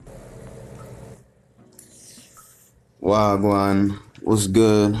Wagwan, what's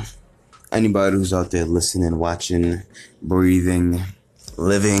good? Anybody who's out there listening, watching, breathing,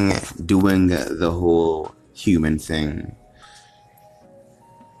 living, doing the whole human thing.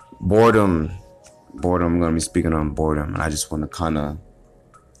 Boredom. I'm going to be speaking on boredom. And I just want to kind of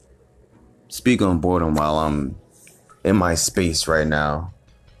speak on boredom while I'm in my space right now.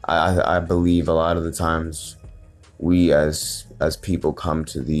 I believe a lot of the times we as people come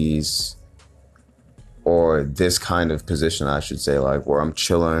to these or this kind of position, I should say, like where I'm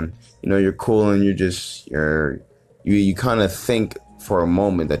chilling, you're cool and you kind of think for a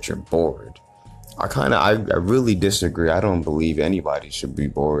moment that you're bored. I really disagree. I don't believe anybody should be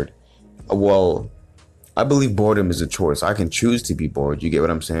bored. Well, I believe boredom is a choice. I can choose to be bored. You get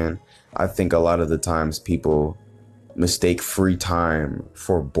what I'm saying? I think a lot of the times people mistake free time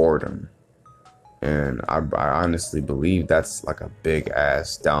for boredom. And I honestly believe that's like a big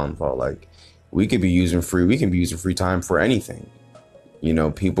ass downfall. Like we can be using free time for anything.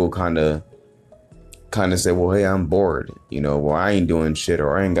 People kind of say, well, hey, I'm bored. Well, I ain't doing shit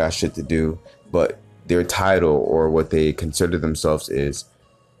or I ain't got shit to do. But their title or what they consider themselves is,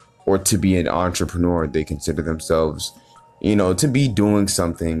 or to be an entrepreneur, they consider themselves, to be doing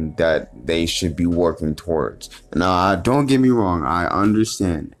something that they should be working towards. Now, don't get me wrong. I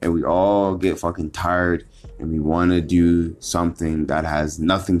understand. And we all get fucking tired and we want to do something that has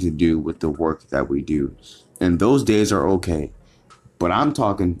nothing to do with the work that we do. And those days are okay. But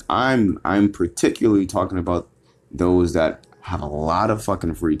I'm particularly talking about those that have a lot of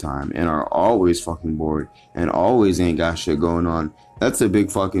fucking free time and are always fucking bored and always ain't got shit going on. That's a big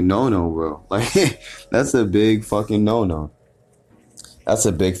fucking no-no, bro. Like, that's a big fucking no-no. That's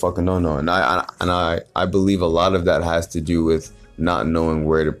a big fucking no-no. And I believe a lot of that has to do with not knowing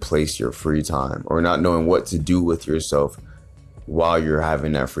where to place your free time or not knowing what to do with yourself while you're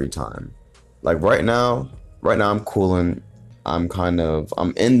having that free time. Like right now I'm cooling. I'm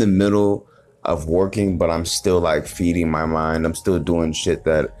in the middle of working, but I'm still like feeding my mind. I'm still doing shit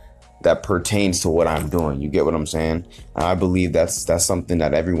that pertains to what I'm doing. You get what I'm saying? And I believe that's something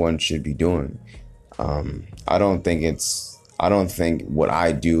that everyone should be doing. I don't think what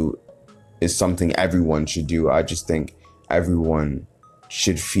I do is something everyone should do. I just think everyone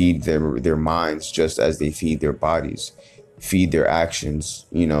should feed their minds just as they feed their bodies, feed their actions,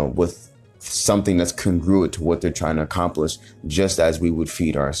 with something that's congruent to what they're trying to accomplish, just as we would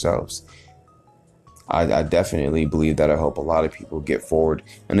feed ourselves. I definitely believe that I hope a lot of people get forward.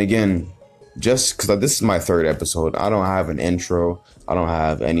 And again, just because this is my third episode, I don't have an intro. I don't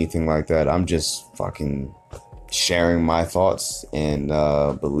have anything like that. I'm just fucking sharing my thoughts and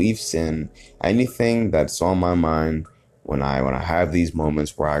beliefs and anything that's on my mind when I have these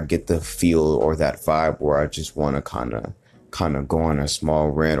moments where I get the feel or that vibe where I just want to kind of go on a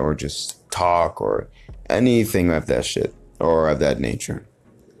small rant or just talk or anything of that shit or of that nature.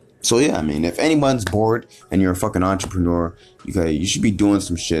 So yeah, I mean, if anyone's bored and you're a fucking entrepreneur, you should be doing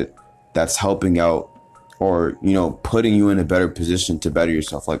some shit that's helping out or, putting you in a better position to better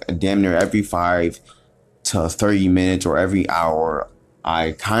yourself. Like damn near every 5 to 30 minutes or every hour,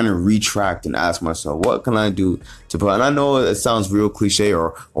 I kind of retract and ask myself, what can I do to put? And I know it sounds real cliche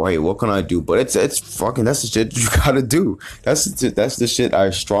or hey, what can I do? But it's fucking, that's the shit you gotta do. That's the shit I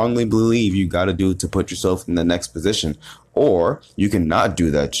strongly believe you gotta do to put yourself in the next position. Or you can not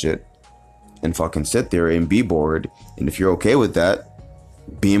do that shit and fucking sit there and be bored. And if you're okay with that,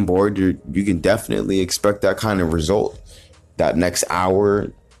 being bored, you can definitely expect that kind of result. That next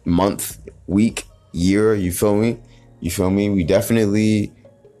hour, month, week, year, you feel me? We definitely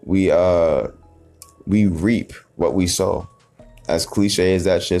we reap what we sow. As cliche as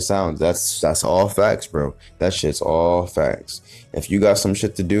that shit sounds, that's all facts, bro. That shit's all facts. If you got some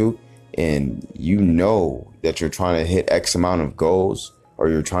shit to do and you know that you're trying to hit X amount of goals, or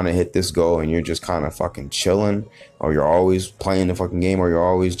you're trying to hit this goal and you're just kind of fucking chilling, or you're always playing the fucking game, or you're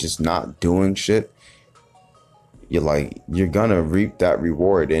always just not doing shit, you're gonna reap that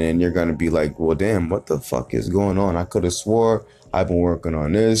reward, and then you're gonna be like, well, damn, what the fuck is going on? I could have swore I've been working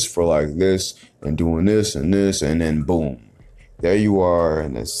on this for like this and doing this, and then boom, there you are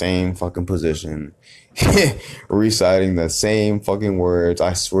in the same fucking position, reciting the same fucking words.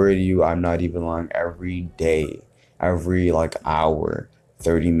 I swear to you, I'm not even lying. Every day, every like hour,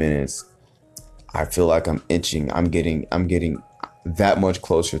 30 minutes, I feel like I'm itching. I'm getting that much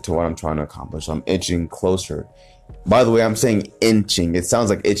closer to what I'm trying to accomplish. I'm inching closer. By the way, I'm saying inching. It sounds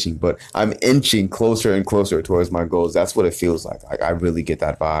like itching, but I'm inching closer and closer towards my goals. That's what it feels like. I really get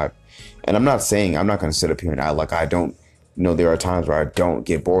that vibe. And I'm not going to sit up here and act like I don't, there are times where I don't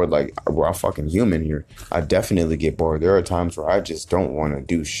get bored. Like, we're all fucking human here. I definitely get bored. There are times where I just don't want to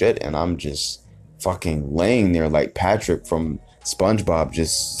do shit and I'm just fucking laying there like Patrick from SpongeBob,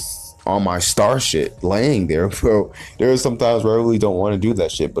 just on my star shit, laying there, bro. There are some times where I really don't want to do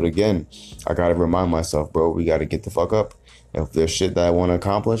that shit, but again, I gotta remind myself, bro, we gotta get the fuck up. If there's shit that I want to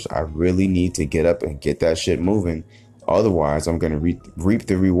accomplish, I really need to get up and get that shit moving. Otherwise, I'm gonna reap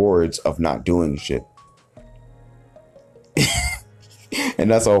the rewards of not doing shit.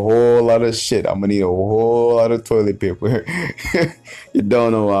 And that's a whole lot of shit. I'm gonna need a whole lot of toilet paper. You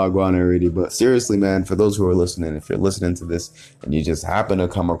don't know how I'm going already, but seriously, man, for those who are listening, if you're listening to this and you just happen to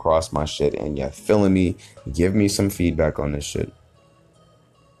come across my shit and you're feeling me, give me some feedback on this shit.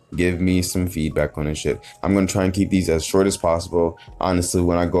 Give me some feedback on this shit. I'm gonna try and keep these as short as possible. Honestly,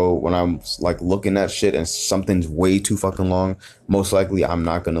 when I'm like looking at shit and something's way too fucking long, most likely I'm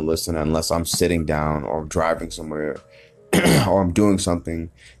not gonna listen unless I'm sitting down or driving somewhere or I'm doing something.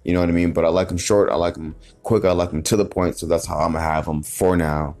 You know what I mean? But I like them short. I like them quick. I like them to the point. So that's how I'm gonna have them for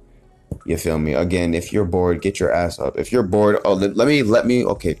now. You feel me? Again, if you're bored, get your ass up. If you're bored,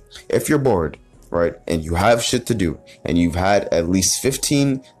 okay. If you're bored, right, and you have shit to do, and you've had at least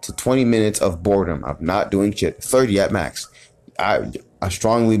 15 to 20 minutes of boredom of not doing shit, 30 at max, I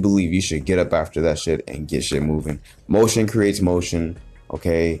strongly believe you should get up after that shit and get shit moving. Motion creates motion,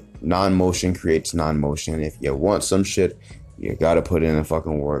 okay? Non-motion creates non-motion. If you want some shit, you gotta put in the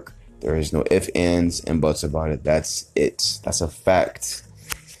fucking work. There is no ifs, ands, and buts about it. That's it. That's a fact.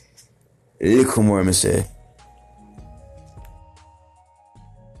 Little more, Mr.